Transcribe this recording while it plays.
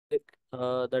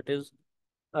that is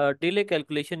delay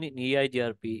calculation in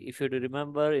EIGRP. If you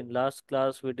remember, in last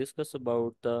class we discussed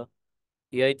about the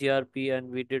EIGRP and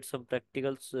we did some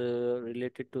practicals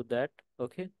related to that.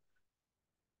 Okay.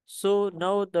 So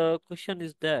now the question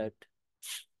is that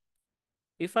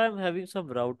if I'm having some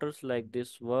routers like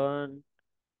this, one,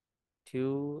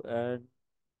 two, and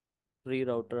three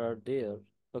router are there.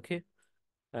 Okay,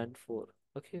 and four.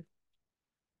 Okay,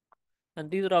 and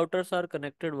these routers are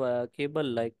connected via cable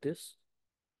like this,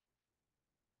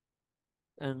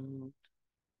 and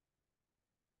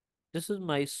this is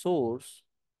my source,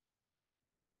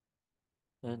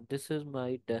 and this is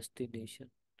my destination.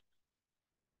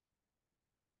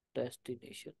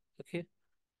 Okay,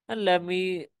 and let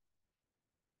me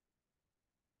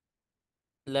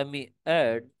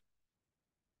add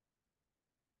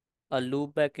a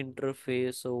loopback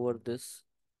interface over this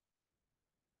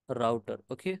router.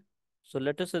 Okay, so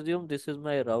let us assume this is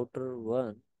my router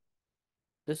one.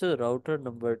 This is router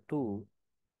number two.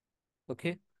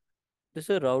 Okay, this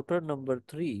is router number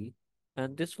three,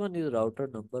 and this one is router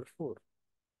number four.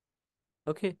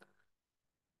 Okay,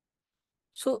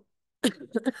 so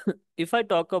if I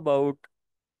talk about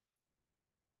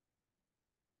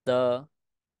the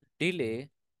delay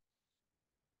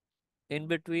in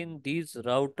between these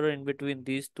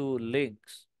two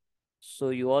links, so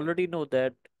you already know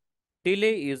that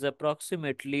delay is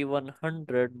approximately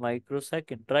 100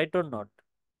 microsecond, right or not?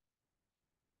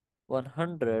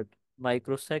 100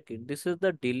 microsecond. This is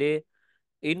the delay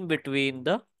in between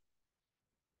the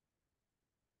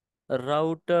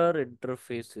router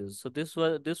interfaces. So this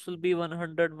will be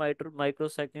 100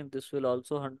 microsecond. This will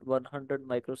also 100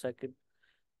 microsecond,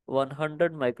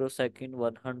 100 microsecond,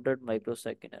 100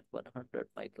 microsecond, and 100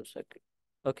 microsecond.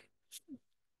 Okay.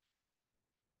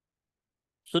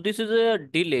 So this is a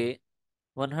delay.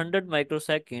 100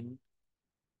 microsecond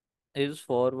is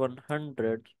for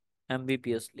 100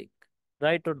 Mbps link,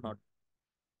 right or not?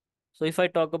 So if I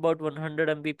talk about 100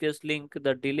 Mbps link,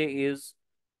 the delay is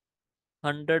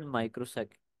 100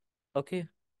 microsecond. Okay.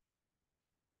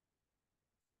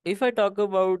 If I talk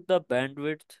about the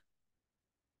bandwidth,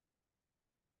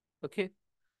 okay.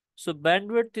 So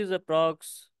bandwidth is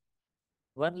approx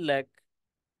 1 lakh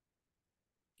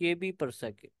KB per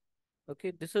second.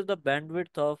 Okay. This is the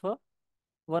bandwidth of a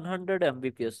 100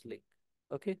 Mbps link.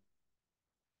 Okay.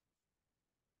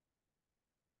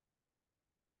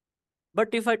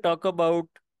 But if I talk about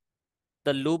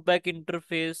the loopback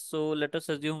interface, so let us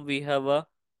assume we have a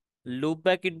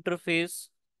loopback interface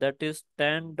that is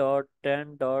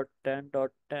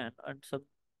 10.10.10.10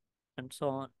 and so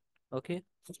on. Okay.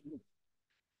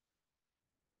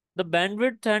 The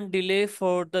bandwidth and delay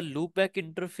for the loopback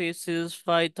interface is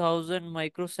 5000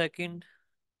 microsecond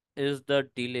is the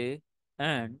delay,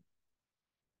 and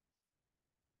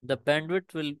the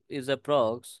bandwidth will is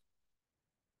approx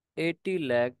 80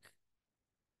 lakh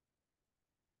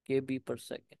KB per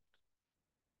second.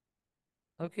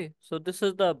 Okay, so this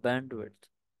is the bandwidth.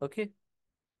 Okay,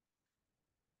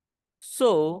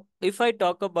 so if I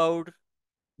talk about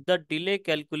the delay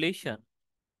calculation,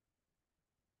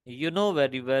 you know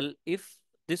very well, if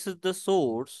this is the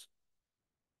source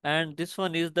and this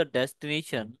one is the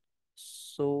destination,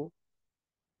 so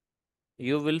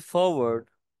you will forward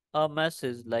a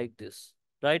message like this,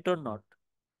 right or not?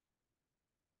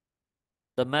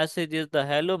 The message is the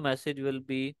hello message will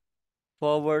be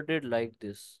forwarded like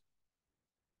this.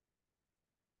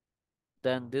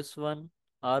 Then this one,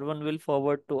 R1 will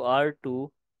forward to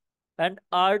R2, and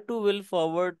R2 will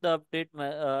forward the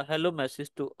hello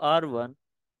message to R1,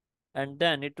 and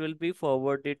then it will be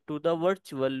forwarded to the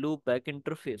virtual loopback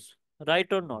interface.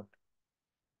 Right or not?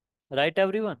 Right,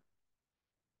 everyone?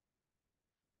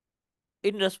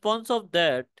 In response of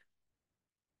that,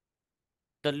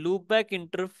 the loopback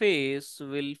interface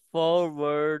will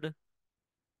forward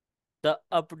the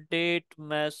update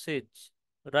message.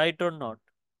 Right or not?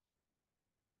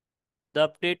 The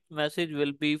update message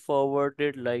will be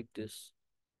forwarded like this.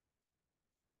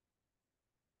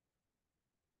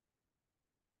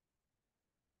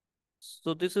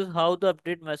 So this is how the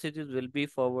update messages will be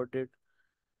forwarded.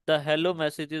 The hello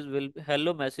message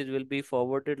will be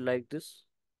forwarded like this.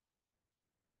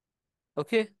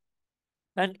 Okay.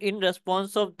 And in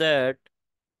response of that,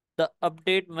 the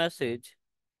update message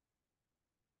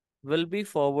will be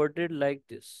forwarded like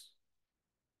this.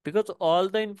 Because all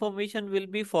the information will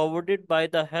be forwarded by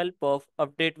the help of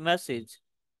update message.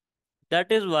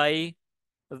 That is why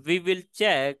we will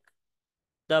check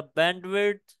the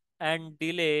bandwidth and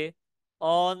delay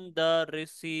on the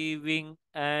receiving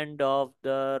end of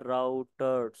the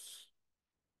routers.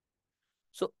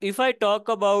 So if I talk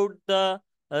about the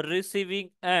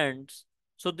receiving ends,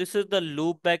 So this is the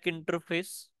loopback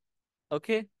interface.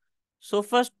 Okay. So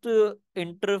first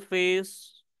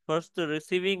interface, first the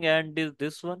receiving end is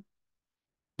this one.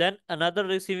 Then another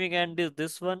receiving end is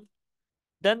this one.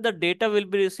 Then the data will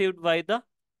be received by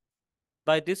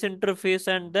this interface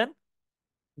and then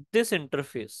this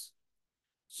interface.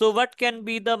 So what can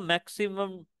be the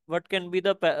maximum, what can be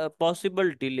the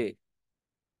possible delay?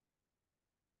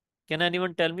 Can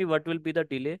anyone tell me what will be the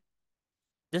delay?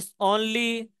 Just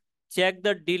only check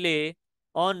the delay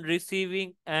on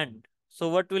receiving end. So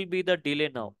what will be the delay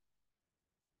now?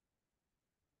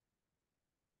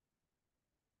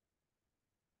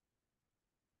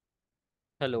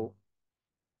 Hello.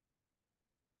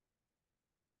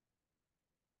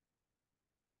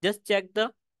 Just check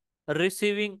the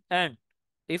receiving end.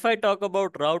 If I talk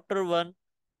about router 1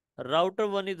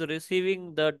 is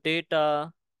receiving the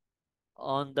data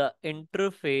on the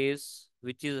interface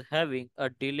which is having a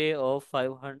delay of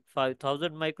 5000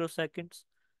 microseconds.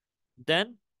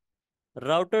 Then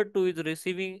router 2 is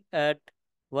receiving at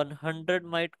 100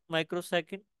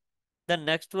 microsecond. The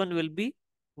next one will be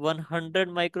 100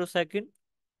 microsecond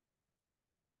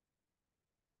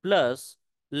plus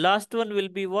last one will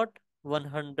be what?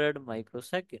 100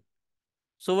 microsecond.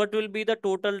 So what will be the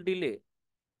total delay?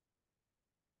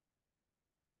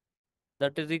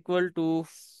 That is equal to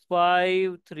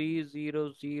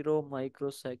 5300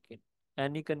 microsecond.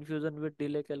 Any confusion with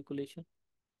delay calculation?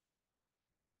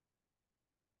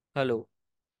 Hello.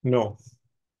 No.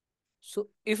 So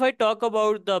if I talk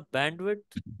about the bandwidth,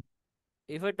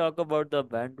 if I talk about the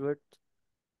bandwidth,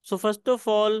 so first of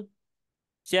all,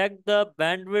 check the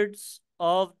bandwidths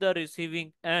of the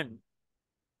receiving end.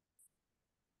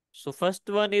 So first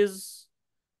one is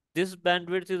this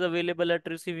bandwidth is available at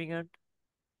receiving end.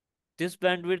 This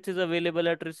bandwidth is available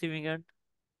at receiving end.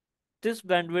 This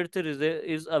bandwidth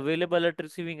is available at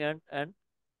receiving end, and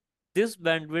this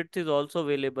bandwidth is also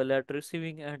available at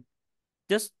receiving end.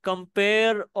 Just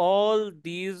compare all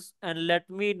these and let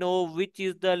me know which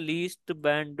is the least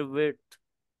bandwidth.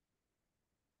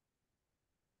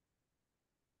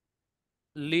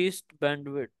 Least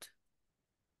bandwidth.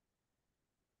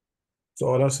 So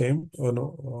all are same.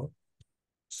 No.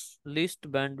 Least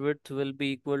bandwidth will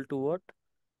be equal to what?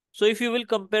 So if you will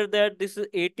compare that, this is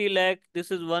 80 lakh, this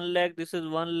is 1 lakh, this is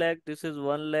 1 lakh, this is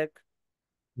 1 lakh.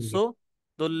 So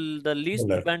the least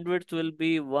Left. bandwidth will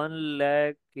be 1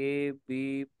 lakh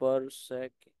KB per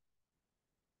second.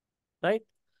 Right?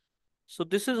 So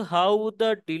this is how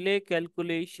the delay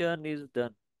calculation is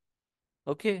done.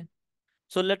 Okay.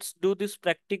 So let's do this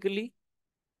practically.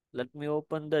 Let me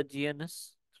open the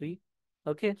GNS 3.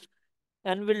 Okay.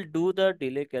 And we'll do the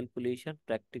delay calculation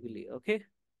practically. Okay.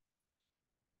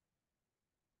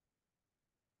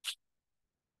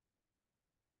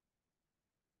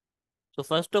 So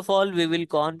first of all, we will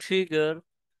configure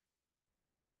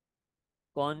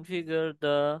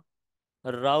the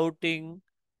routing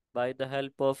by the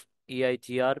help of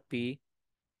EIGRP.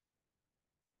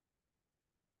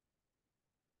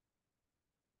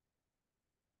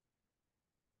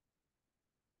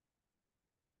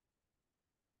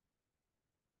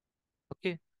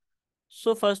 Okay.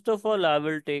 So first of all, I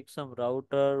will take some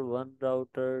router, one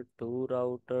router, two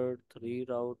router, three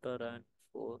router, and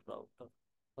four router.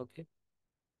 Okay.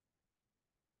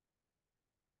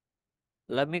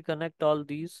 Let me connect all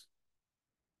these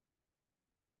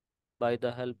by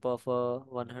the help of a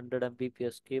 100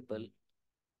 Mbps cable.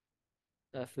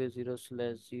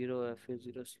 FA0/0,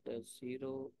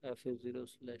 FA0/0,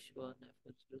 FA0/1,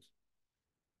 FA0.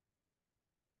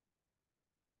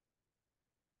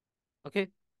 Okay.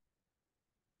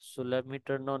 So let me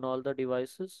turn on all the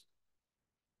devices.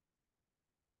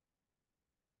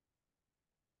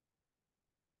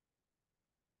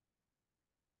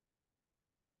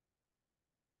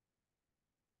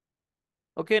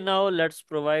 Okay, now let's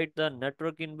provide the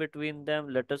network in between them.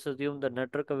 Let us assume the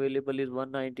network available is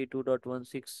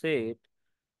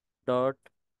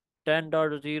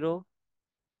 192.168.10.0.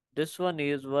 This one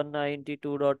is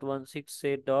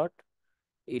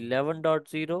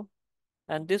 192.168.11.0.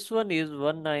 And this one is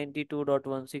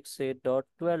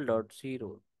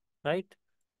 192.168.12.0. Right?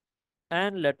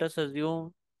 And let us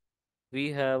assume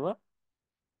we have a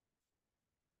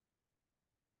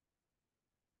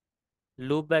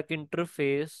loopback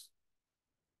interface.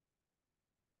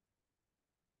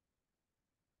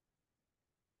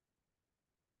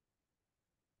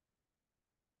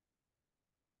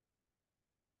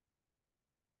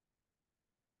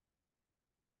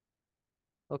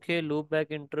 Okay, loopback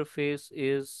interface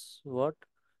is what?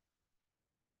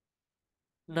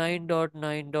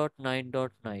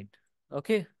 9.9.9.9.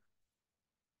 Okay,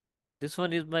 this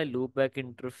one is my loopback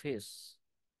interface.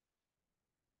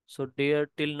 So there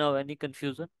till now any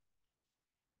confusion?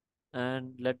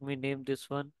 And let me name this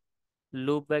one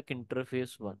loopback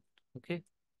interface 1. Okay,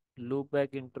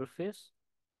 loopback interface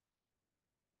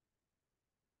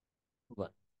 1.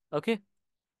 Okay,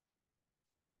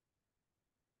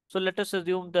 so let us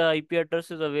assume the IP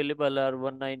address is available are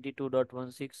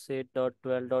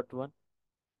 192.168.12.1,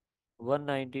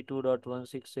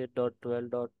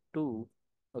 192.168.12.2,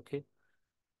 okay,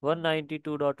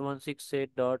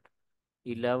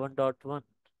 192.168.11.1,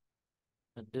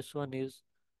 and this one is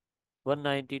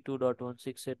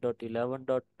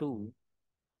 192.168.11.2.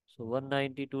 So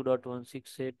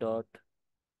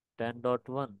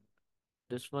 192.168.10.1.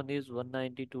 This one is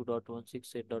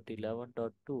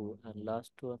 192.168.11.2, and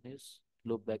last one is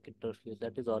loopback interface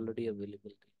that is already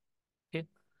available. Okay.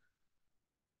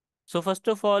 So first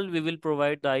of all, we will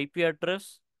provide the IP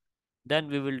address, then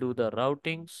we will do the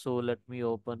routing. So let me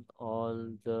open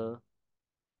all the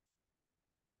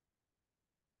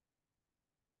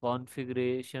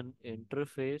configuration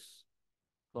interface,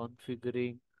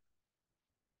 configuring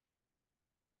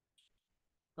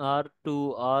R2,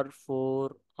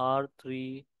 R4,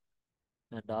 R3,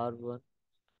 and R1.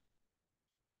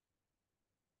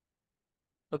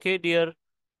 Okay, dear.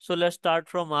 So let's start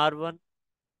from R1.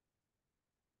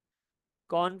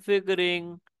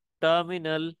 Configuring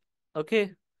terminal.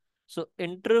 Okay. So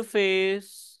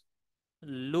interface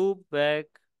loopback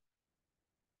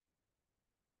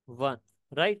 1,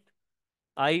 right?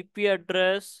 IP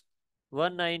address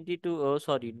 192, oh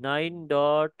sorry,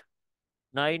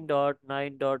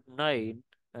 9.9.9.9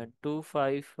 and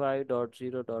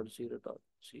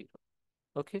 255.0.0.0.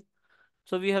 Okay.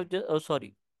 So we have just, oh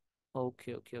sorry.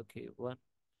 Okay. One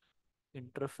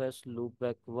interface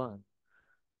loopback 1.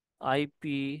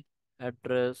 IP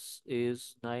address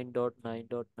is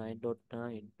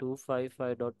 9.9.9.9,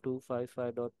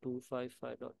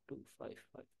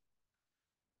 255.255.255.255.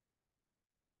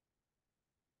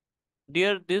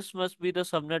 Dear, this must be the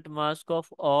subnet mask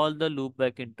of all the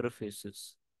loopback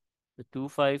interfaces. The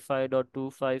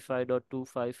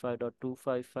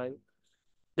 255.255.255.255.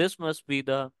 This must be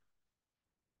the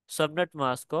subnet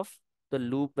mask of the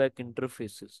loopback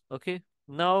interfaces. Okay.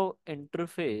 Now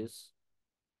interface.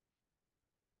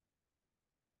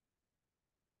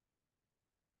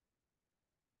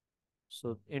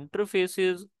 So interface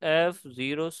is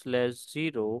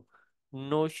F0/0,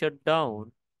 no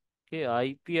shutdown. Okay,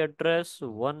 IP address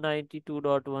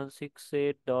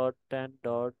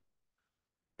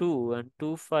 192.168.10.2 and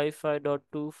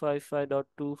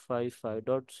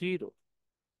 255.255.255.0.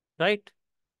 Right?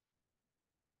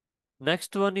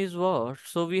 Next one is what?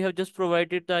 So we have just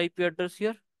provided the IP address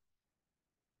here.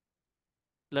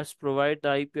 Let's provide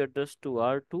the IP address to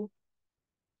R2.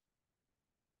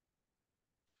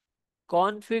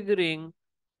 Configuring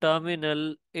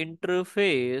terminal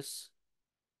interface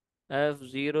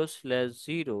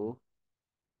F0/0.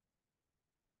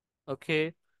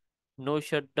 Okay, no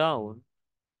shutdown.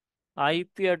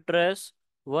 IP address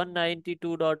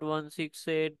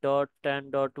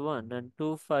 192.168.10.1 and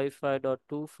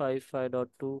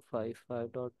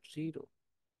 255.255.255.0.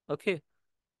 Okay.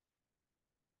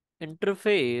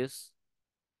 Interface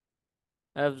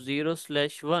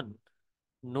F0/1.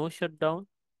 No shutdown.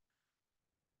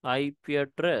 IP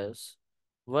address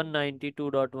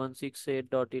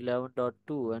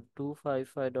 192.168.11.2 and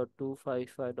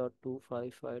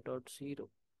 255.255.255.0.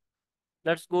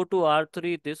 Let's go to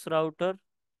R3, this router.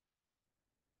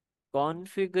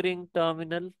 Configuring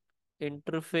terminal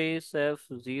interface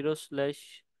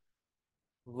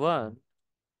F0/1,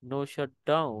 no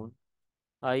shutdown,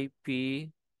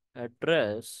 IP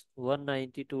address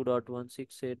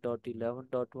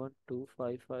 192.168.11.1,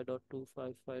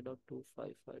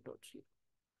 255.255.255.0.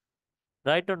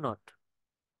 Right or not?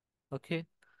 Okay.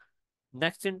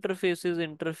 Next interface is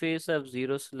interface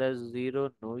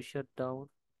F0/0, no shutdown.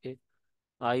 Okay.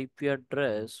 IP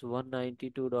address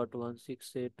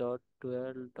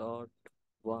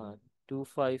 192.168.12.1,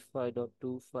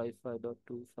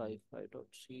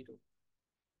 255.255.255.0.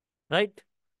 Right?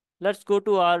 Let's go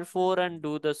to R4 and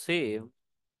do the same.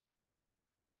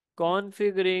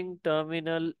 Configuring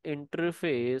terminal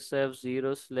interface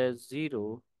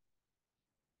F0/0.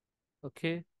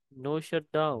 Okay. No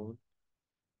shutdown.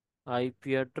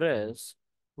 IP address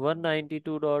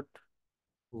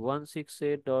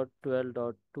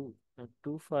 192.168.12.2 and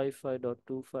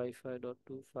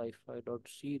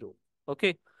 255.255.255.0.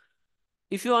 Okay.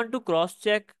 If you want to cross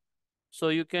check, so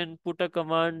you can put a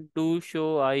command to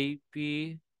show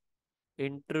IP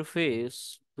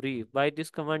interface brief. By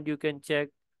this command, you can check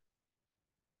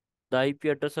the IP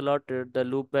address allotted, the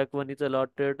loopback one is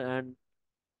allotted, and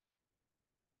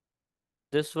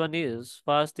This one is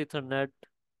fast Ethernet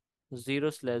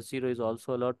 0/0 is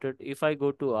also allotted. If I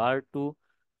go to R2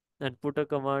 and put a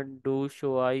command do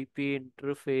show IP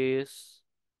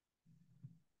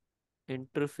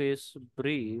interface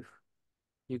brief,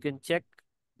 you can check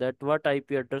that what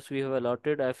IP address we have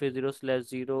allotted.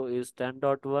 FA0/0 is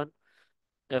 10.1,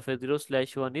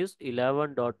 FA0/1 is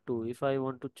 11.2. If I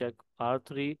want to check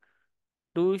R3,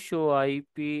 to show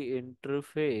IP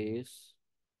interface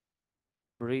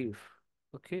brief.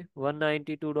 Okay,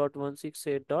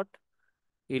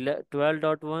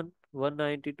 192.168.12.1,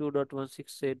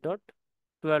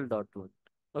 192.168.12.1.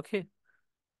 Okay,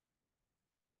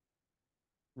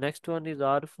 next one is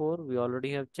R4. We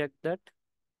already have checked that.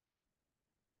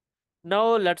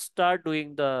 Now let's start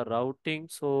doing the routing.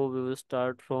 So we will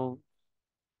start from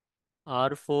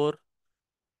R4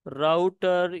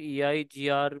 router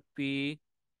EIGRP1.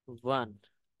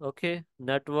 Okay,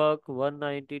 network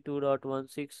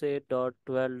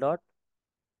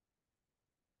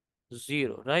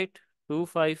 192.168.12.0, right?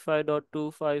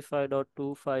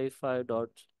 255.255.255 dot,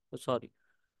 sorry,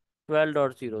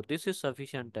 12.0. This is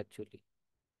sufficient actually.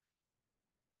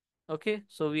 Okay,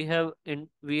 so we have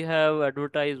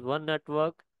advertised one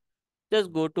network.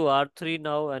 Just go to R3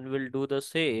 now and we'll do the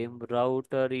same.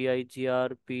 Router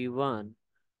EIGRP1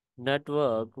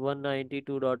 network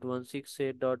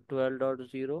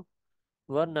 192.168.12.0,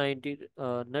 190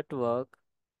 network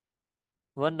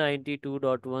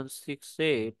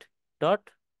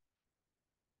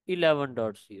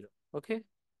 192.168.11.0. Okay,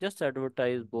 just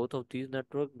advertise both of these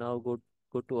network. Now go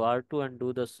to R2 and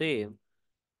do the same.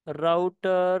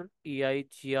 Router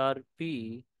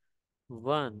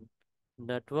EIGRP1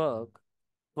 network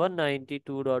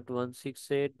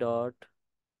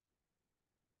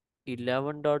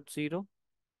 192.168.11.0,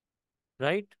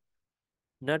 right?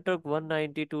 Network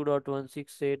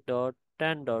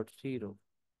 192.168.10.0.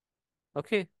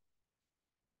 Okay.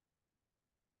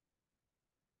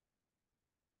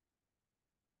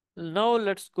 Now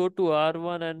let's go to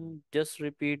R1 and just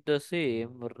repeat the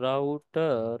same.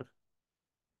 Router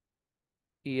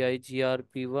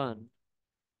EIGRP1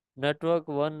 network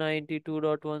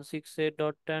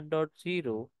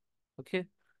 192.168.10.0. Okay.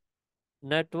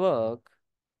 Network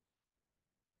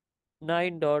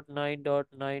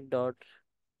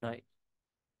 9.9.9.9.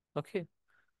 Okay.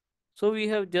 So we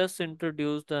have just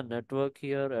introduced the network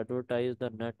here, advertise the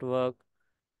network,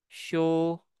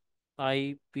 show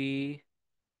IP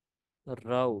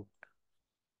route,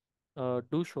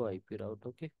 do show IP route.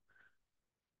 Okay.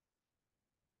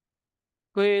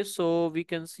 Okay, so we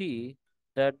can see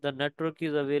that the network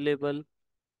is available.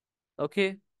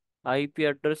 Okay, IP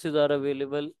addresses are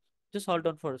available. Just hold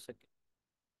on for a second.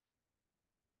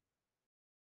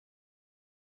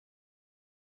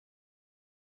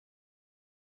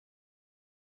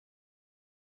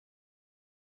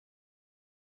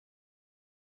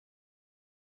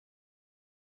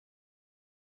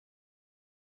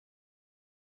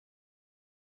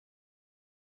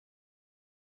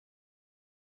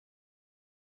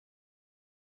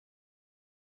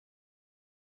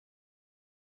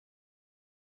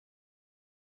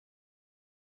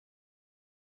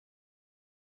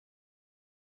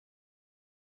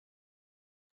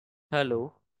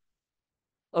 Hello.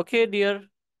 Okay, dear.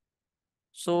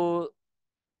 So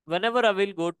whenever I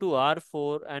will go to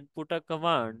R4 and put a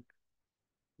command,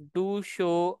 do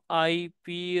show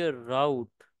IP route.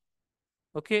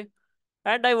 Okay,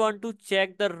 and I want to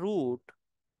check the route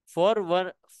for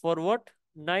what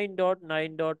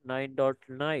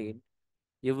 9.9.9.9.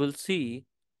 You will see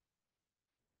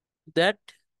that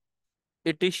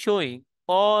it is showing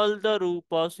all the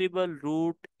possible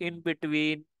route in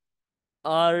between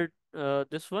R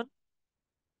this one.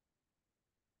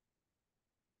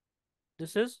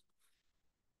 This is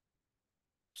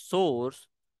source.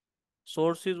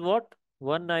 Source is what?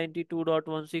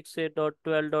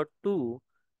 192.168.12.2,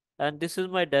 and this is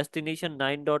my destination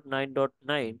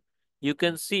 9.9.9. You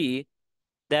can see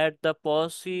that the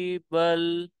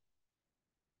possible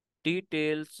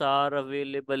details are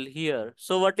available here.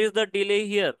 So what is the delay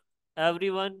here?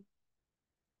 Everyone,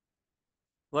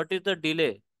 what is the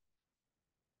delay?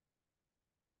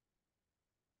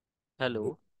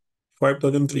 Hello.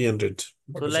 5,300. So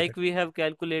What is it? like we have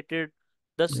calculated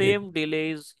the Yeah. same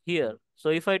delays here. So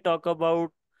if I talk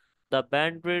about the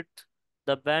bandwidth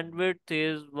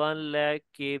is 1 lakh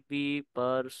KB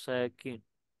per second,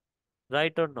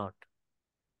 right or not?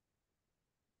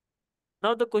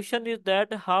 Now the question is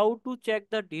that how to check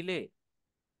the delay.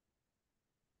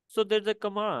 So there's a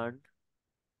command,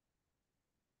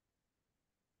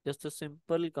 just a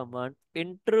simple command,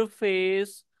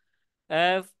 interface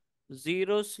f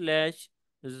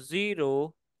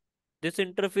 0/0 This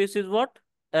interface is what?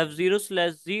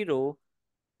 F0/0,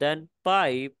 then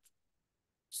pipe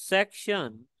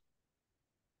section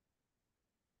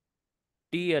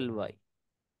DLY.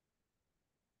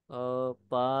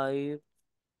 Pipe.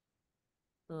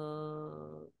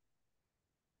 Uh,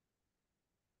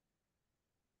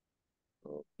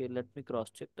 okay, let me cross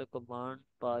check the command.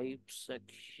 Pipe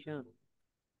section.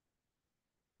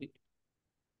 Just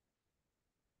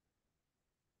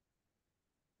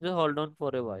hold on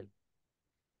for a while.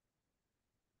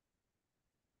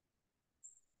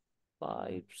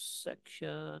 Pipe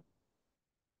section.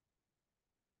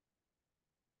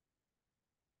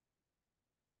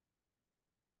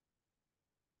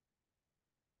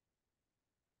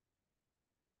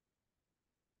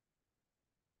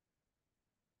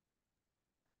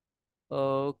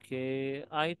 Okay,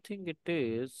 I think it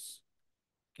is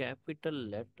capital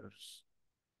letters.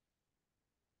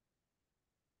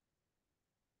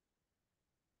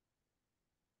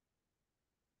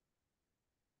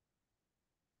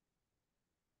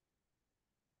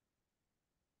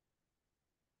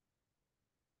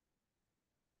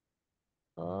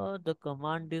 The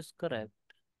command is correct.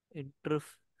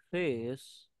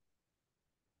 Interface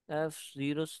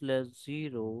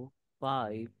F0/0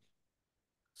 pipe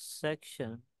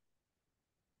section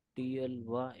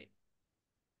DLY.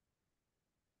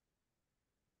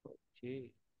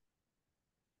 Okay,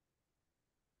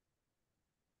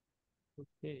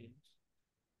 okay.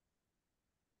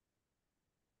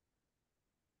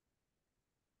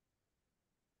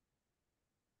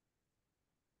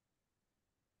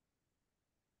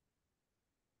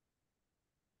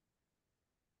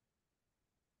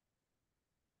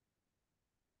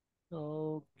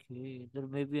 Okay, there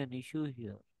may be an issue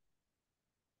here.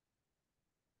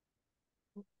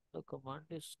 The command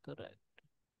is correct.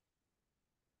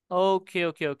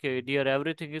 Okay, dear.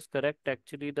 Everything is correct.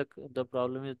 Actually, the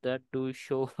problem is that do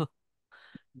show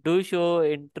do show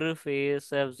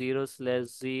interface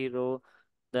F0/0,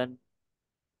 then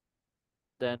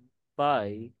then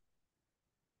pi.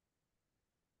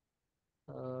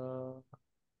 Uh,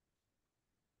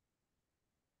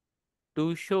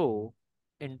 to show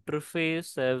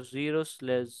interface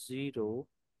F0/0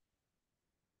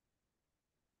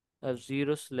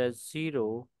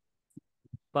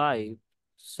 pipe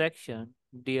section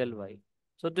DLY.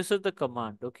 So this is the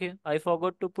command. Okay, I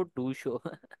forgot to put do show.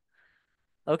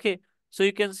 Okay, so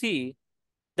you can see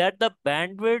that the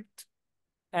bandwidth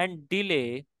and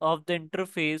delay of the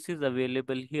interface is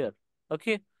available here.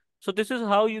 Okay, so this is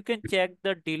how you can check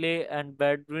the delay and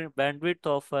bandwidth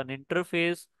of an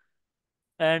interface,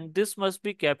 and this must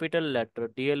be capital letter.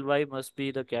 DLY must be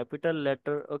the capital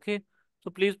letter. Okay, so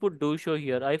please put do show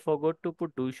here. I forgot to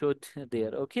put do show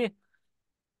there. Okay,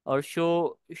 or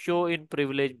show in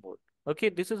privilege mode. Okay,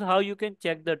 this is how you can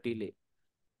check the delay.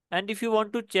 And if you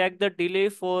want to check the delay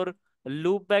for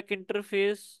loopback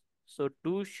interface, so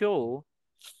do show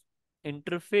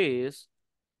interface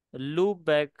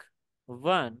loopback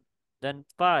 1, then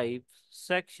pipe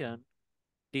section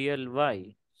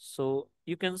DLY. So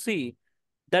you can see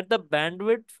that the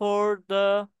bandwidth for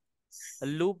the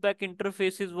loopback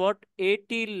interface is what?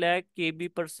 80 lakh KB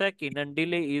per second, and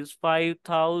delay is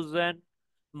 5000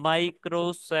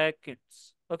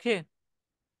 microseconds. Okay.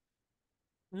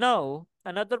 Now,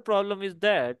 another problem is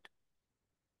that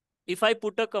if I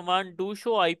put a command do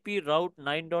show IP route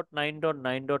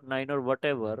 9.9.9.9 or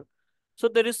whatever, so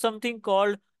there is something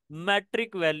called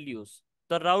metric values.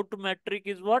 The route metric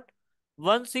is what?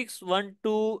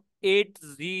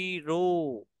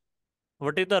 161280.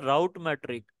 What is the route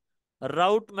metric?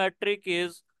 Route metric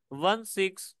is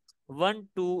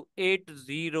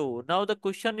 161280. Now the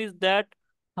question is that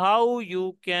how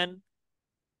you can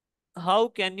how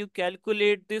can you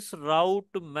calculate this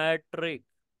route metric?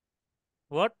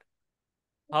 What?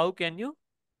 How can you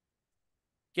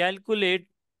calculate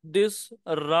this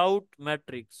route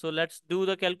metric? So let's do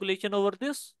the calculation over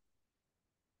this.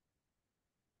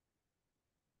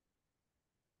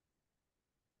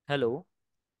 Hello.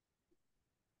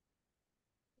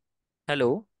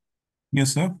 Hello.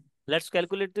 Yes, sir. Let's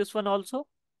calculate this one also.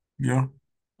 Yeah.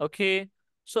 Okay.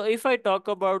 So if I talk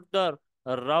about the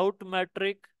route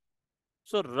metric,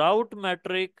 so route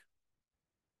metric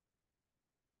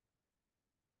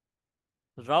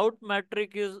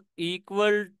is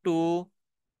equal to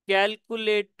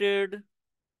calculated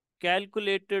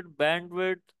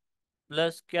bandwidth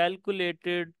plus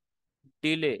calculated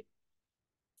delay.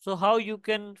 So how you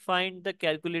can find the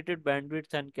calculated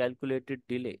bandwidth and calculated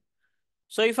delay?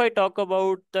 So if I talk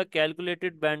about the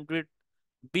calculated bandwidth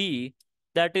B,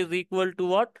 that is equal to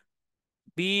what?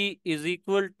 B is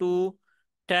equal to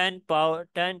 10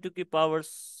 to the power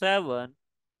 7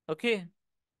 Okay,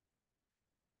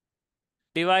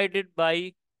 divided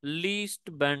by least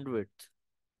bandwidth.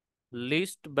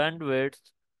 Least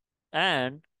bandwidth,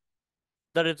 and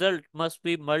the result must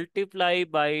be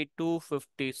multiplied by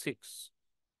 256.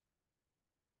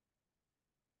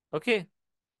 Okay,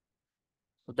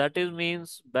 so that is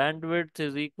means bandwidth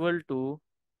is equal to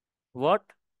what?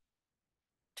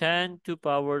 10 to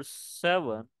power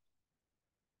 7,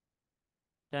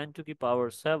 10 to the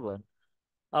power 7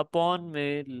 upon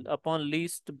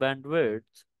least bandwidth,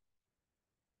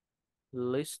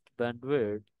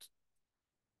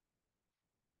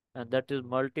 and that is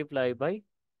multiplied by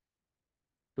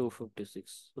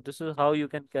 256. So this is how you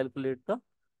can calculate the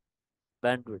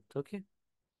bandwidth. Okay.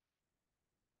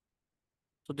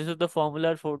 So this is the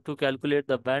formula for to calculate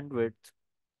the bandwidth.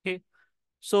 Okay.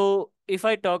 So if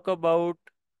I talk about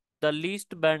the least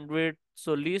bandwidth,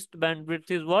 so least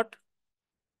bandwidth is what?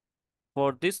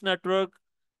 For this network,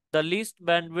 the least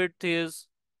bandwidth is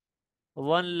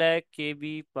 1 lakh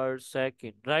KB per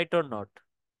second, right or not?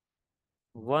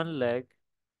 1 lakh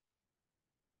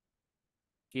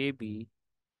KB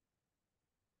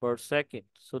per second.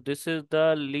 So this is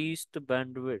the least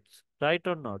bandwidth, right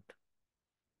or not?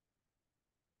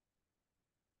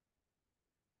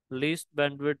 Least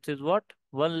bandwidth is what?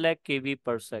 1 lakh KB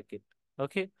per second.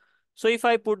 Okay. So if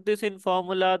I put this in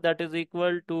formula, that is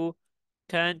equal to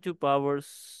 10 to power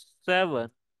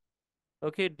 7.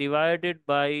 Okay. Divided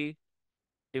by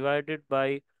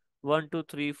 1, 2,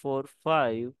 3, 4,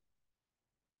 5.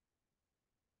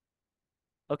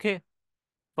 Okay.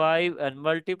 5 and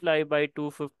multiply by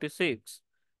 256.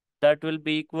 That will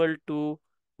be equal to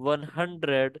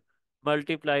 100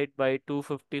 multiplied by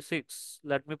 256.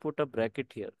 Let me put a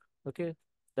bracket here. Okay.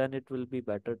 Then it will be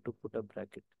better to put a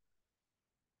bracket.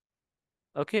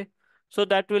 Okay. So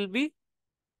that will be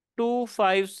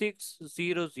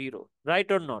 25600, right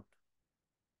or not?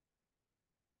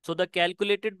 So the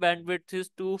calculated bandwidth is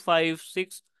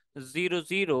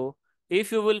 25600.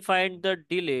 If you will find the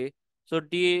delay, so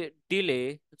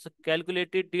it's a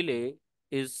calculated delay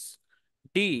is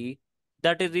D,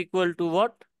 that is equal to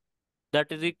what? That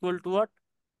is equal to what?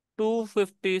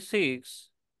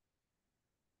 256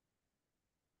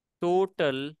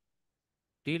 total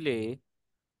delay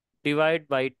divide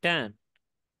by 10.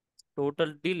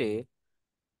 Total delay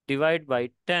divide by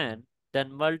 10,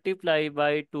 then multiply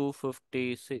by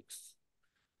 256.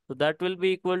 So that will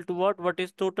be equal to what? What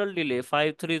is total delay?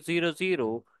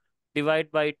 5300 divide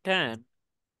by 10,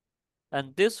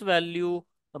 and this value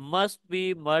must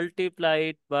be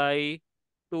multiplied by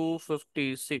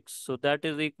 256. So that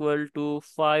is equal to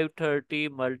 530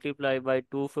 multiplied by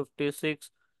 256.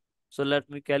 So let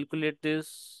me calculate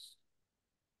this.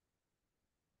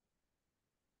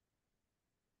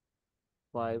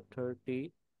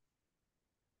 530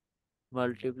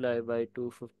 multiplied by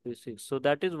 256. So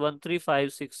that is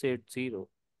 135680.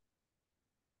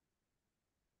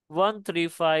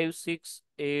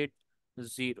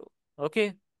 135680.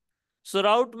 Okay. So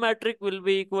route metric will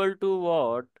be equal to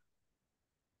what?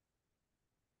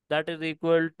 That is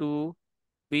equal to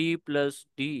B plus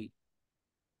D.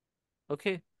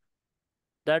 Okay.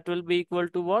 That will be equal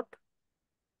to what?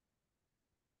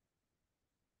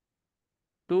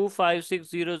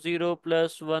 25600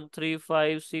 plus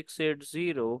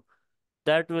 135680.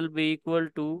 That will be equal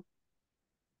to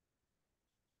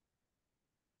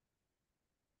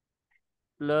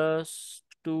plus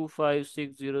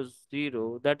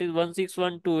 25600. That is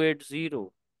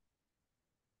 161,280.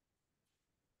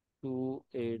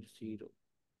 280.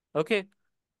 Okay.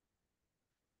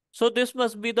 So this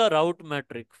must be the route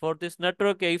metric. For this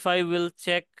network, if I will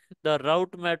check the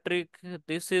route metric,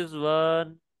 this is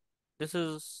one, this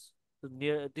is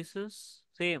near, this is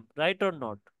same, right or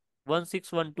not?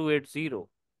 161280,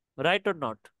 right or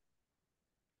not?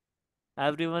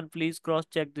 Everyone please cross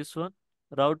check this one.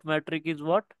 Route metric is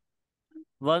what?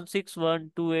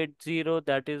 161280,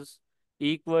 that is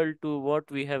equal to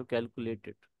what we have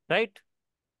calculated, right?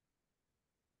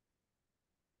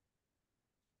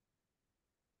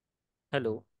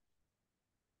 Hello,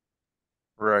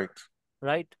 Right.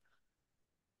 right?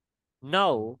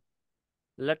 Now,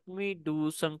 let me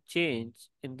do some change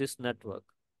in this network.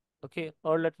 Okay,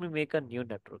 or let me make a new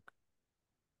network.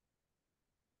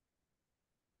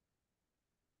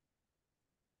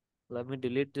 Let me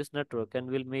delete this network and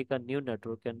we'll make a new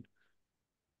network and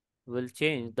we'll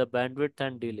change the bandwidth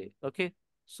and delay. Okay,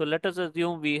 so let us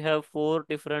assume we have four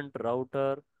different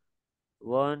router,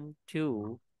 1,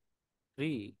 2,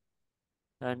 3,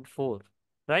 and 4,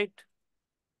 right?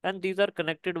 And these are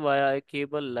connected via a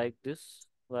cable like this,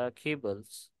 via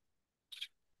cables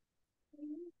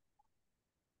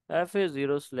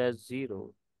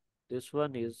FA0/0. This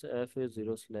one is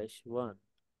FA0/1.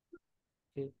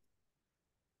 Okay,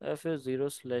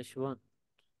 FA0/1.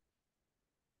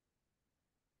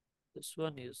 This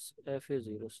one is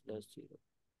FA0/0.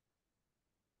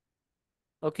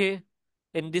 Okay,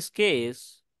 in this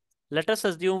case, let us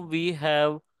assume we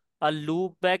have a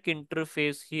loopback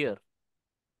interface here.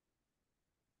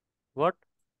 What?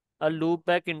 A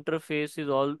loopback interface is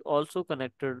also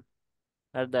connected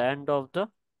at the end of the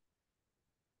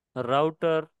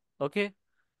router. Okay,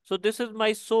 so this is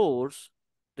my source.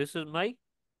 This is my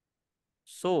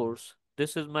source.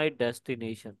 This is my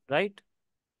destination, right?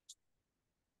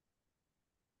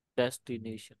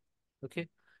 Destination. Okay.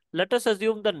 Let us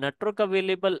assume the network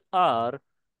available are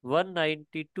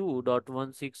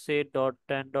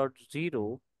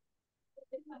 192.168.10.0.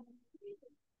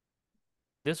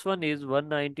 This one is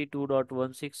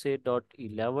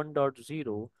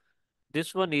 192.168.11.0.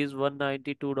 This one is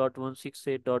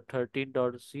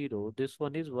 192.168.13.0. This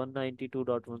one is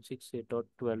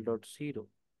 192.168.12.0.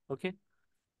 Okay.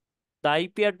 The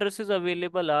IP addresses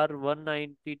available are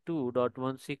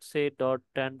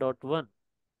 192.168.10.1,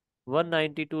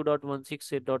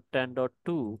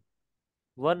 192.168.10.2,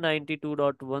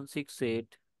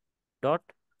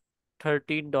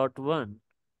 192.168.13.1.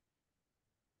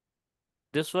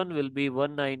 This one will be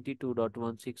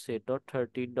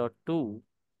 192.168.13.2.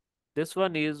 This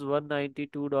one is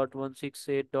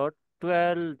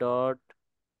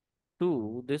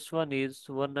 192.168.12.2. This one is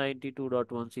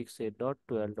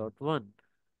 192.168.12.1.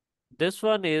 This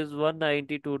one is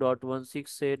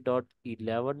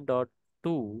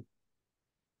 192.168.11.2,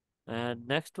 and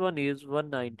next one is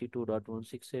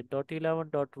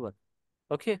 192.168.11.1.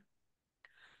 Okay.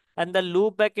 And the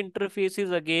loopback interface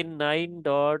is again 9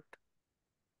 dot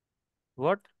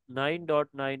what?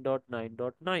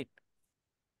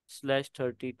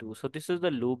 9.9.9.9/32. So this is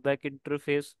the loopback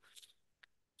interface.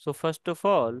 So first of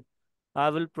all, I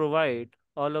will provide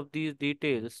all of these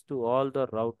details to all the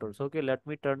routers. Okay, let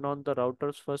me turn on the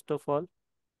routers first of all.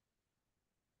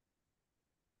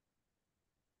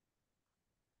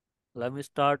 Let me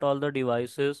start all the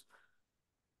devices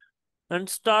and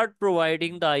start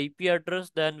providing the IP address.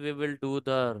 Then we will do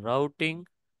the routing.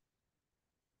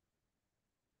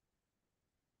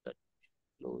 Let me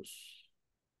close.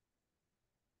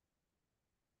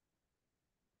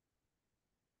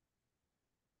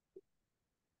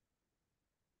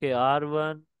 Okay,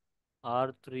 R1,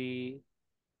 R3,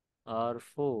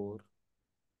 R4,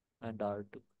 and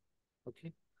R2.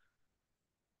 Okay.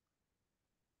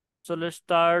 So let's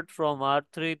start from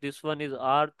R3. This one is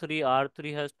R3.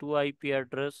 R3 has two IP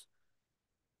address.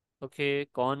 Okay,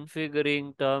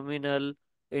 configuring terminal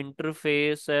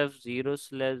interface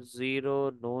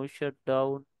F0/0, no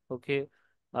shutdown. Okay,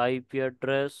 IP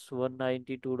address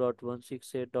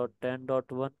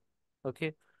 192.168.10.1.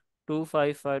 Okay,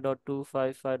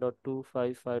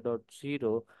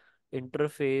 255.255.255.0.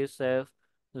 Interface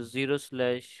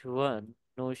F0/1,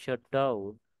 no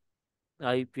shutdown.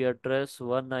 IP address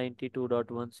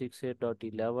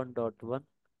 192.168.11.1.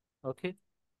 Okay,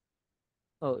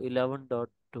 oh,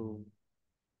 11.2.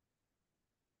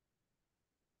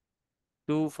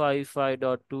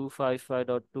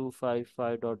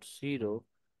 255.255.255.0.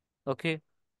 Okay,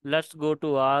 let's go to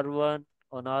R1.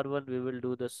 On R1, we will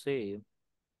do the same.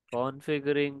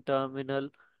 Configuring terminal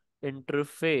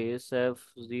interface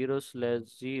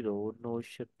F0/0, no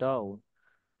shutdown.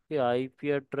 Okay,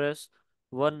 IP address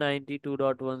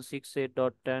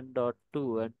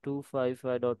 192.168.10.2 and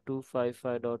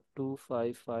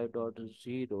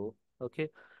 255.255.255.0. Okay,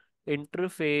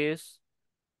 interface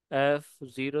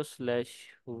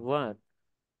F0/1,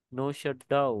 no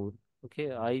shutdown.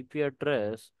 Okay, IP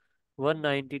address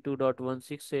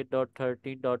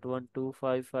 192.168.13.1,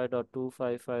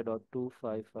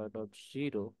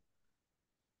 255.255.255.0.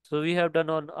 So we have done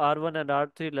on R1 and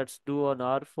R3. Let's do on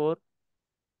R4.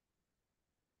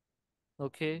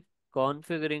 Okay,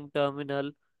 configuring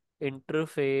terminal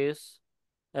interface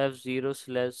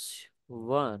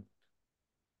F0/1,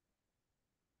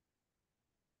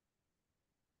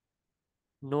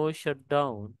 no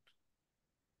shutdown.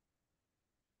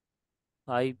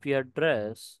 IP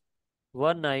address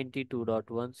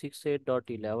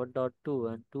 192.168.11.2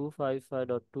 and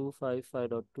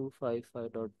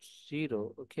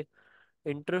 255.255.255.0. Okay,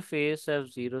 interface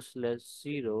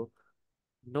F0/0,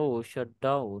 no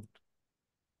shutdown.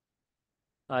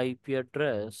 IP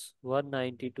address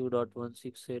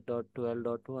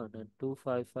 192.168.12.1 and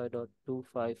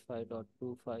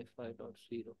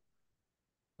 255.255.255.0.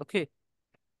 Okay,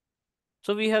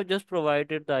 so we have just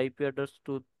provided the IP address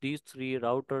to these three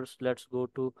routers. Let's go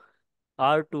to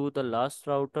R2, the last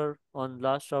router. On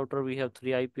last router, we have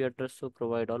three IP address to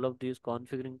provide all of these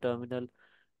configuring terminal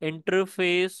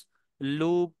interface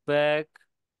loop back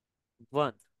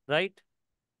one, right?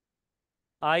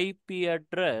 IP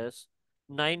address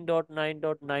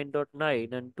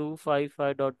 9.9.9.9 and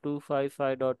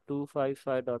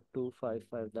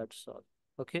 255.255.255.255. That's all.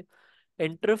 Okay.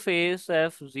 Interface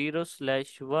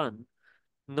F0/1,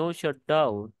 no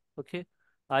shutdown. Okay.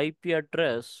 IP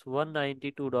address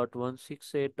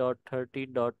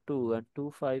 192.168.13.2 and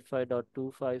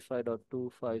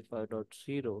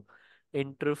 255.255.255.0.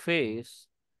 Interface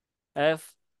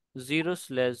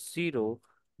F0/0,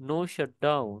 no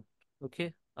shutdown.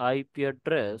 Okay. IP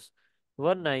address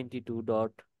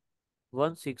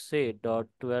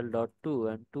 192.168.12.2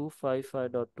 and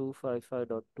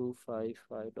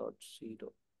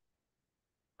 255.255.255.0.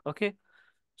 Okay.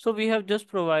 So we have just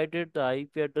provided the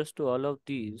IP address to all of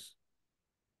these.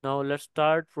 Now let's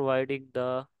start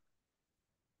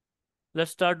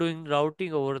doing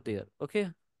routing over there.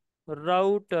 Okay.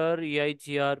 Router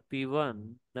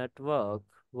EIGRP1 network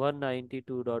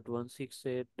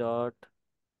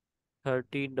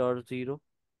 192.168.13.0.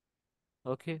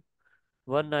 Okay.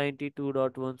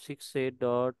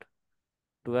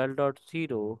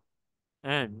 192.168.12.0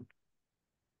 and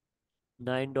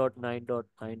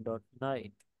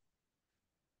 9.9.9.9.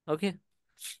 Okay.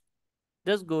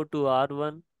 Just go to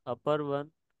R1, upper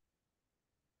one.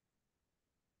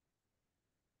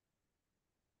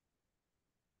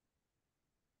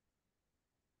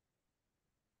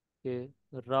 Okay.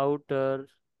 Router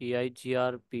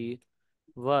EIGRP1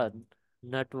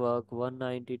 network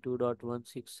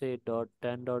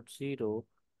 192.168.10.0,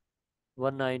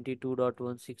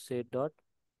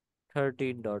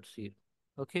 192.168.13.0.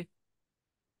 Okay.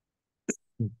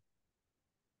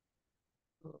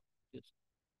 Yes.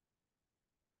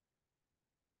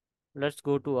 Let's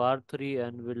go to R3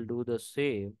 and we'll do the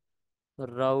same.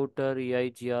 Router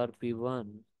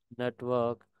EIGRP1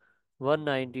 network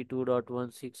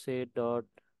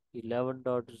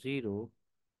 192.168.11.0.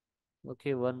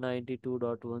 Okay,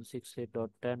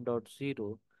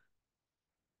 192.168.10.0.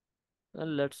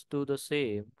 And let's do the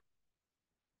same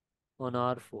on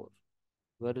R4.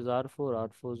 Where is R4?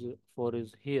 R4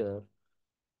 is here.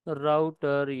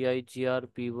 Router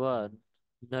EIGRP1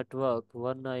 network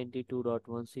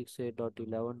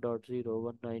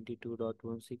 192.168.11.0,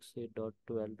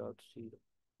 192.168.12.0.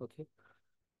 Okay.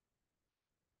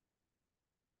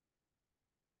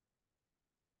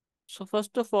 So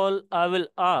first of all, I will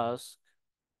ask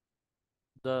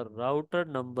the router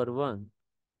number one.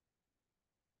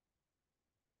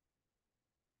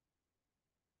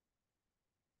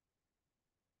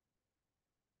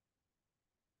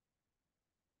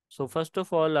 So first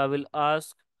of all, I will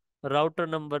ask router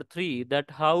number three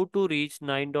that how to reach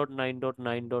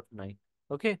 9.9.9.9.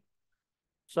 Okay.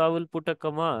 So I will put a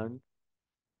command.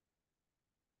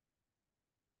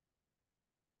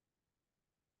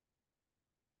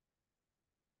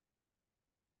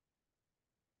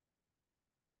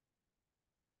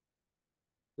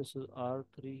 This is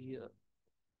R3 here.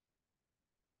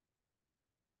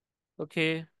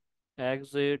 Okay.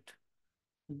 Exit.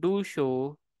 Do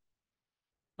show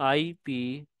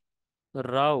IP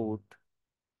route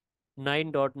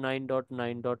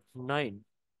 9.9.9.9.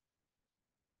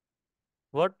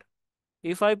 What?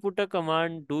 If I put a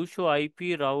command do show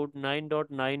IP route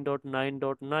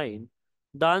 9.9.9.9,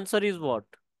 the answer is what?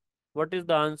 What is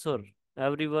the answer?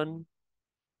 Everyone,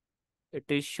 it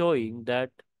is showing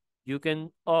that you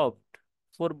can opt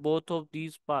for both of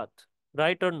these paths,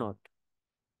 right or not?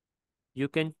 You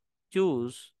can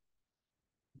choose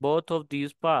both of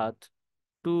these paths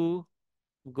to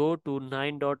go to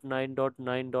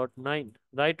 9.9.9.9,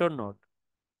 right or not?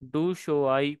 Do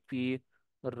show IP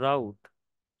route.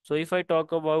 So if I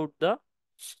talk about the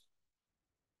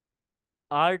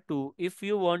R2, if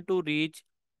you want to reach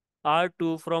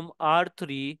R2 from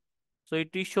R3, so it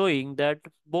is showing that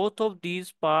both of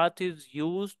these path is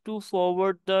used to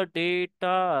forward the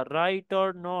data, right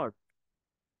or not?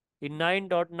 In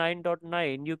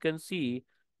 9.9.9, you can see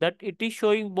that it is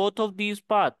showing both of these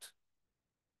paths.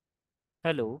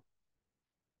 Hello,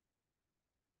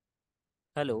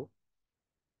 hello,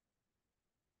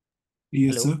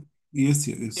 Yes, hello. sir. Yes,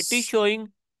 It is yes.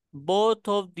 showing both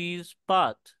of these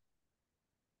paths.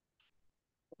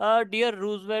 Dear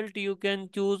Roosevelt, you can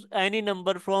choose any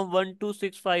number from 1 to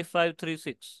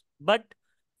 65536. But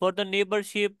for the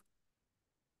neighborship,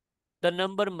 the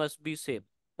number must be same.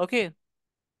 Okay. I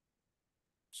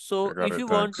So got if it. you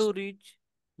want Thanks. to reach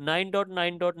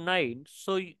 9.9.9,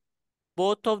 so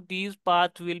both of these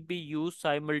paths will be used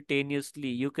simultaneously.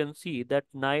 You can see that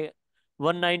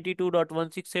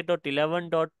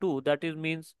 192.168.11.2, that is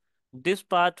means this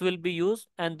path will be used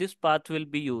and this path will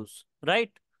be used,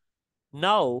 right?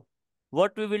 Now,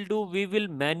 what we will do, we will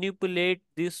manipulate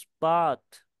this path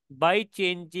by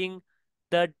changing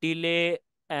the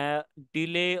uh,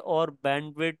 delay or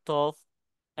bandwidth of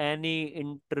any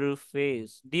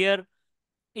interface. Dear,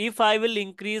 if I will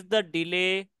increase the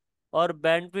delay or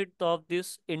bandwidth of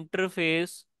this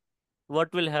interface,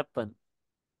 what will happen?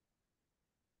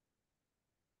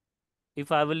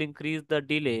 If I will increase the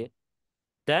delay,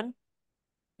 then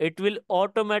it will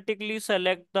automatically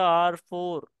select the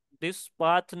R4. This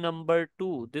path number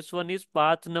 2. This one is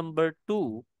path number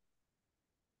 2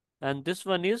 and this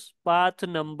one is path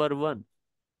number 1.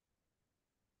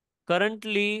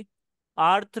 Currently,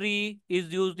 R3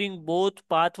 is using both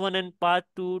path 1 and path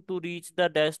 2 to reach the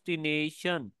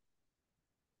destination.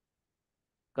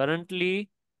 Currently,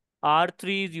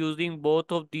 R3 is using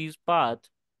both of these paths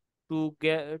to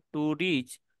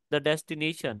reach the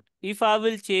destination. If I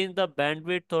will change the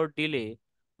bandwidth or delay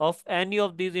of any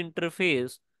of these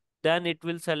interface, then it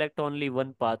will select only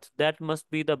one path. That must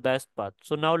be the best path.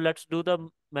 So now let's do the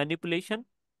manipulation.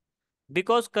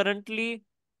 Because currently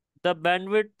the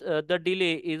bandwidth, the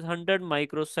delay is 100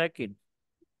 microsecond.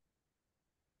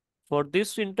 For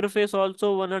this interface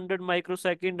also 100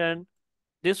 microsecond and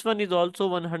this one is also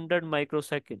 100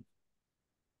 microsecond.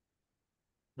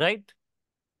 Right?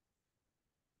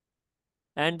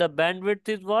 And the bandwidth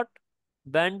is what?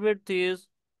 Bandwidth is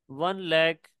 1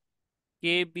 lakh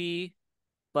kb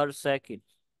per second.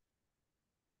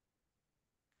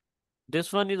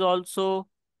 This one is also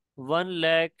 1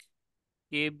 lakh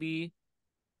kb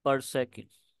per second.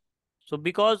 So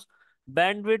because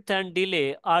bandwidth and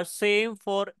delay are same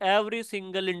for every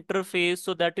single interface,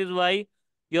 so that is why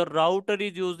your router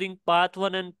is using path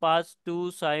 1 and path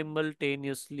 2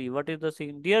 simultaneously. What is the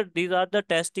thing? These are the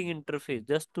testing interface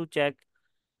just to check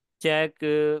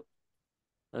the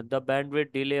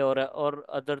bandwidth delay or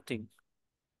other thing.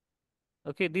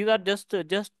 Okay, these are just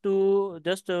needed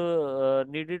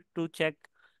to check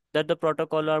that the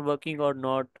protocol are working or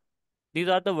not. These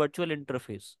are the virtual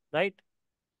interface, right?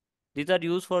 These are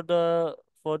used for the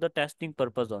testing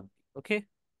purpose only. Okay.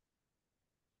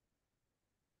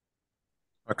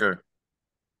 Okay.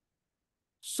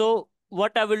 So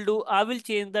what I will do, I will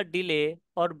change the delay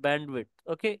or bandwidth.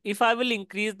 Okay. If I will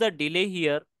increase the delay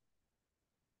here,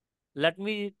 let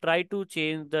me try to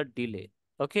change the delay.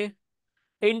 Okay.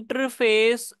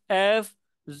 Interface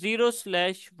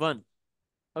F0/1.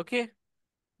 Okay.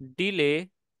 Delay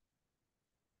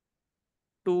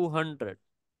 200.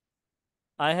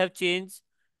 I have changed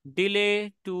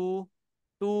delay to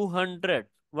 200.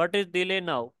 What is delay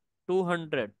now?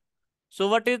 200. So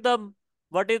what is the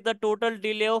total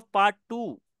delay of part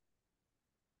 2?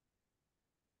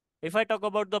 If I talk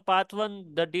about the path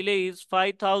 1, the delay is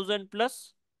 5000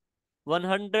 plus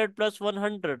 100 plus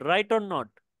 100, right or not?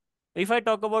 If I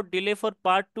talk about delay for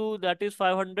part 2, that is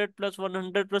 500 plus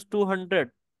 100 plus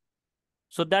 200.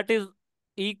 So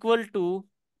equal to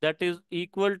that is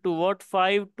equal to what?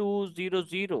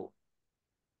 5200.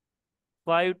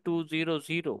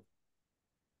 5200.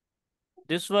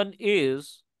 This one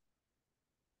is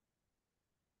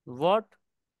what?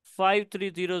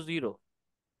 5300.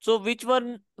 So which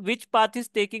path is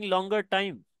taking longer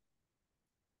time?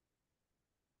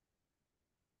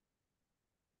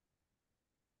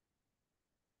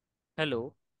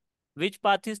 Hello. Which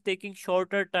path is taking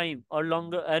shorter time or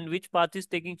longer, and which path is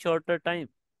taking shorter time?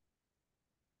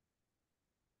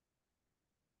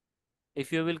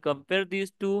 If you will compare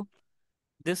these two,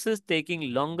 this is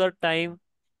taking longer time.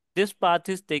 This path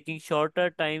is taking shorter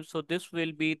time. So this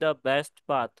will be the best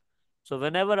path. So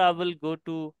whenever I will go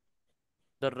to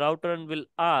the router and will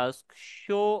ask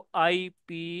show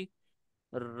IP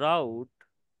route,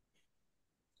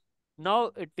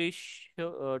 now it is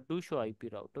do show IP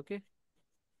route. Okay.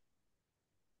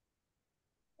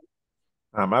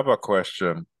 I have a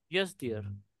question. Yes, dear.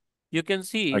 You can I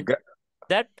see get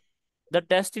that the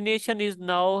destination is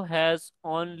now has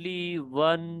only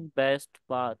one best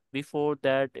path. Before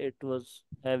that, it was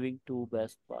having two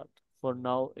best path. For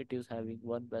now, it is having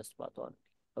one best path only.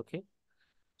 Okay.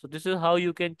 So this is how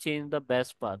you can change the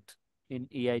best path in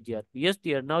EIGRP. Yes,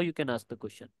 dear. Now you can ask the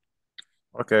question.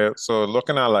 okay. So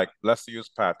looking at like let's use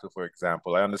path 2 for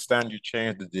example. I understand you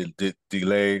changed the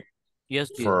delay Yes,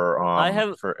 dear. for I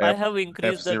have I F have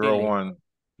increased the delay. F01.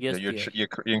 Yeah, Yes, dear. you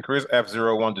increase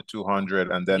F01 to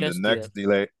 200, and then Yes, dear.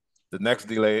 the next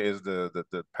delay is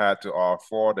the path to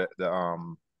R4,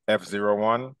 the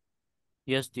F01.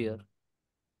 Yes, dear.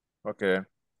 Okay,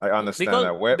 I understand Because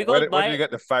that. because Where do you by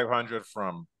get the 500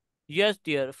 from? yes,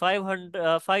 dear.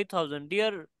 500 5000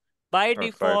 dear. By Oh,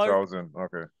 default, 5,000.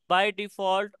 Okay.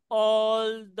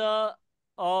 all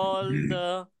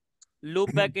the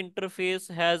loopback interface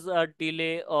has a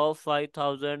delay of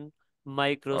 5000 Okay.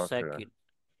 microsecond.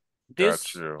 Got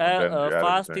This you. And then you add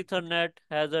fast everything. Ethernet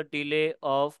has a delay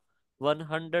of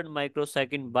 100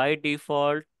 microsecond by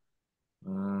default.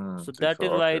 So that is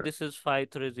Default. why Okay. this is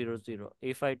 5300.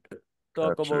 If I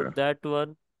talk Got you. about that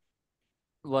one,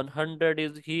 100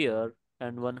 is here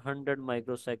and 100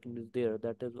 microsecond is there.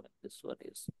 That is why this one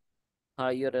is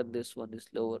higher and this one is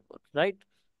lower one, right?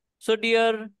 So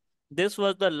dear, this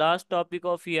was the last topic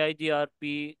of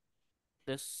EIGRP.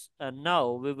 This and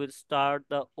now we will start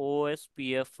the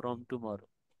OSPF from tomorrow.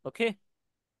 Okay?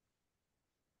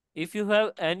 If you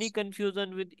have any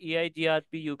confusion with EIGRP,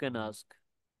 you can ask.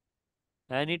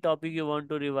 Any topic you want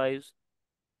to revise?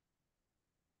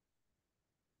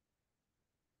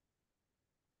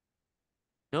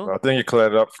 No? I think you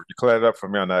cleared it up for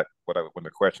me on that. When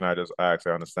the question I just asked,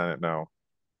 I understand it now.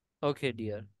 Okay,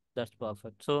 dear. That's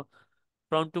perfect. So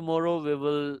from tomorrow we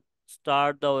will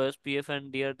start the OSPF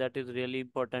and dear, that is really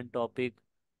important topic.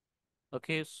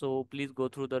 Okay, so please go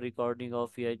through the recording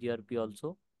of EIGRP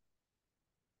also.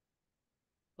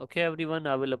 Okay, everyone,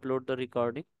 I will upload the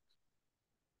recording.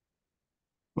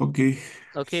 Okay.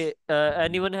 Okay,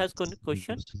 anyone has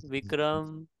question?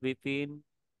 Vikram, Vipin,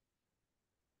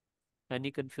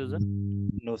 any confusion?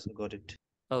 No, sir, got it.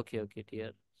 Okay,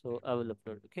 dear. So I will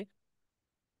upload. Okay. Is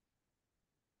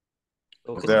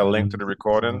Okay, there sir. a link to the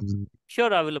recording?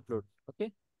 Sure, I will upload.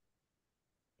 Okay.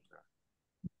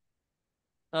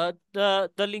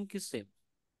 The link is same.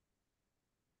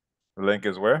 The link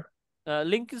is where?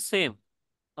 Link is same.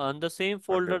 On the same Okay.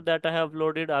 folder that I have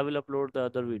loaded, I will upload the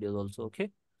other videos also. Okay.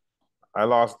 I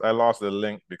lost the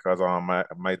link because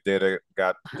my data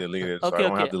got deleted, so I Okay,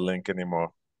 don't have okay. the link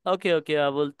anymore. Okay. I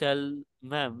will tell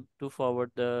ma'am to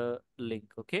forward the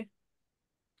link. Okay.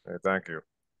 Okay, thank you.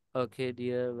 Okay,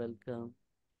 dear. Welcome.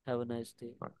 Have a nice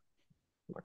day.